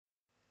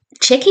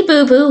Chickie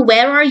Boo Boo,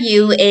 Where Are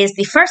You is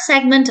the first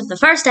segment of the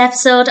first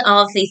episode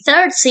of the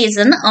third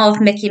season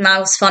of Mickey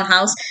Mouse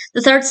Funhouse.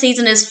 The third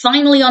season is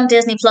finally on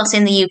Disney Plus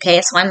in the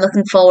UK, so I'm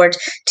looking forward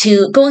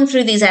to going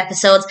through these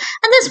episodes.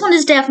 And this one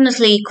is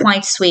definitely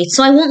quite sweet,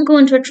 so I won't go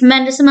into a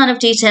tremendous amount of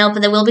detail,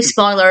 but there will be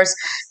spoilers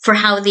for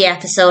how the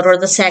episode or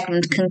the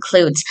segment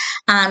concludes.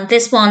 And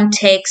this one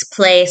takes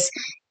place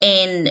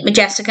in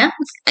Majestica,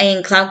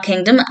 in Cloud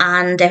Kingdom,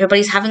 and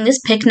everybody's having this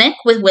picnic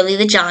with Willie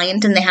the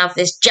Giant, and they have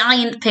this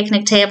giant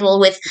picnic table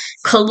with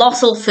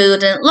colossal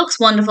food, and it looks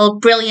wonderful,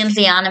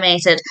 brilliantly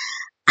animated.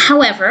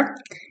 However,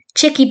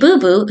 Chickie Boo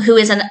Boo, who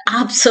is an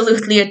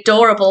absolutely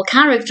adorable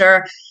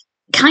character,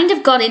 kind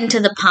of got into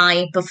the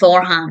pie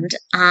beforehand,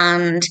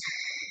 and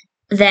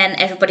then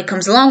everybody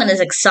comes along and is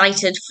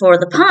excited for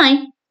the pie,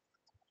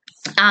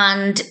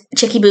 and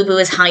Chickie Boo Boo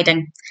is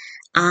hiding.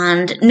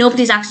 And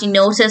nobody's actually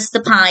noticed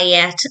the pie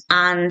yet,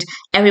 and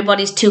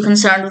everybody's too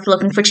concerned with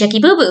looking for Chickie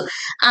Boo Boo.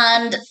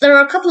 And there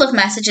are a couple of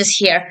messages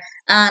here.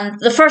 And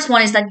the first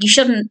one is that you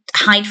shouldn't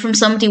hide from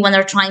somebody when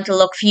they're trying to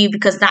look for you,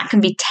 because that can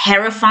be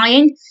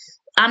terrifying.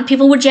 And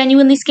people were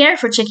genuinely scared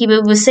for Chickie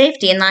Boo Boo's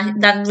safety, and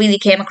that really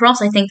came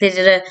across. I think they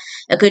did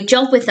a good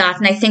job with that,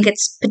 and I think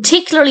it's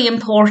particularly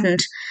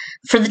important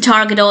for the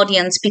target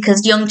audience,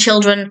 because young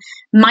children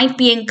might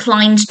be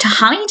inclined to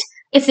hide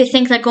if they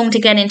think they're going to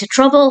get into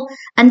trouble,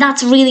 and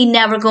that's really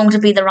never going to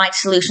be the right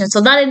solution.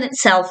 So that in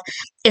itself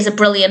is a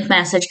brilliant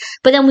message.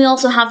 But then we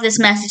also have this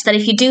message that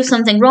if you do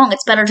something wrong,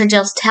 it's better to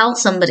just tell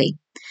somebody,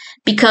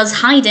 because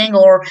hiding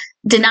or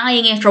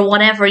denying it or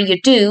whatever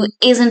you do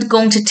isn't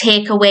going to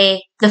take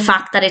away the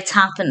fact that it's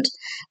happened.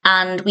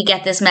 And we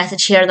get this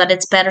message here that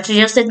it's better to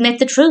just admit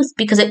the truth,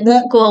 because it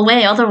won't go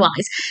away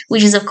otherwise,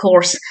 which is, of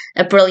course,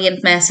 a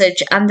brilliant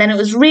message. And then it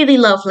was really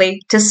lovely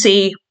to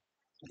see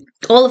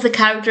all of the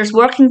characters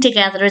working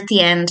together at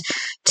the end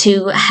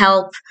to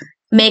help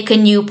make a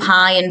new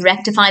pie and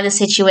rectify the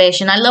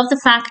situation. I love the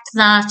fact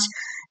that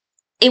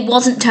it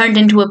wasn't turned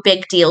into a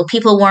big deal.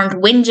 People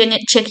weren't whinging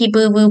at Chickie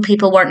Boo Boo.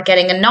 People weren't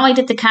getting annoyed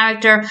at the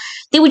character.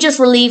 They were just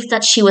relieved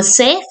that she was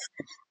safe,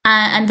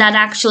 and that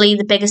actually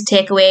the biggest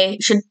takeaway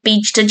should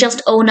be to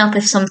just own up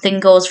if something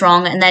goes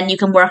wrong, and then you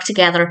can work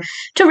together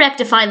to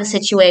rectify the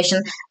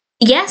situation.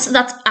 Yes,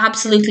 that's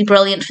absolutely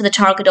brilliant for the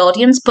target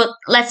audience, but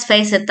let's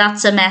face it,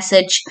 that's a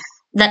message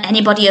that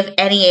anybody of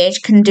any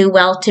age can do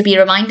well to be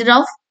reminded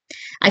of.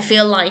 I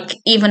feel like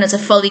even as a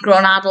fully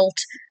grown adult,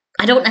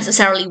 I don't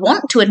necessarily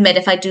want to admit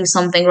if I do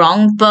something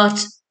wrong,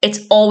 but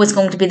it's always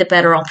going to be the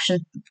better option.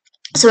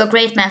 So a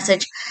great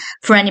message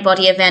for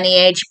anybody of any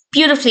age.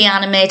 Beautifully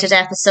animated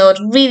episode,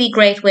 really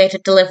great way to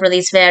deliver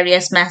these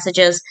various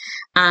messages.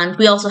 And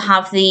we also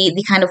have the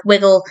kind of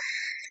wiggle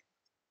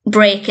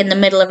break in the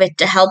middle of it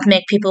to help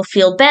make people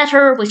feel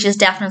better, which is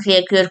definitely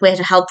a good way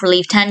to help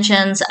relieve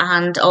tensions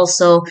and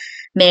also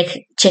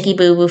make Chickie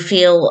Boo Boo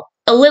feel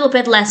a little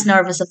bit less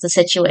nervous of the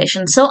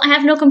situation. So I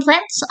have no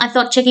complaints. I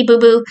thought Chickie Boo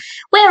Boo,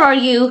 Where Are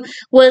You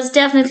was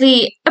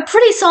definitely a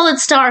pretty solid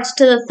start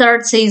to the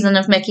third season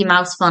of Mickey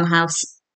Mouse Funhouse.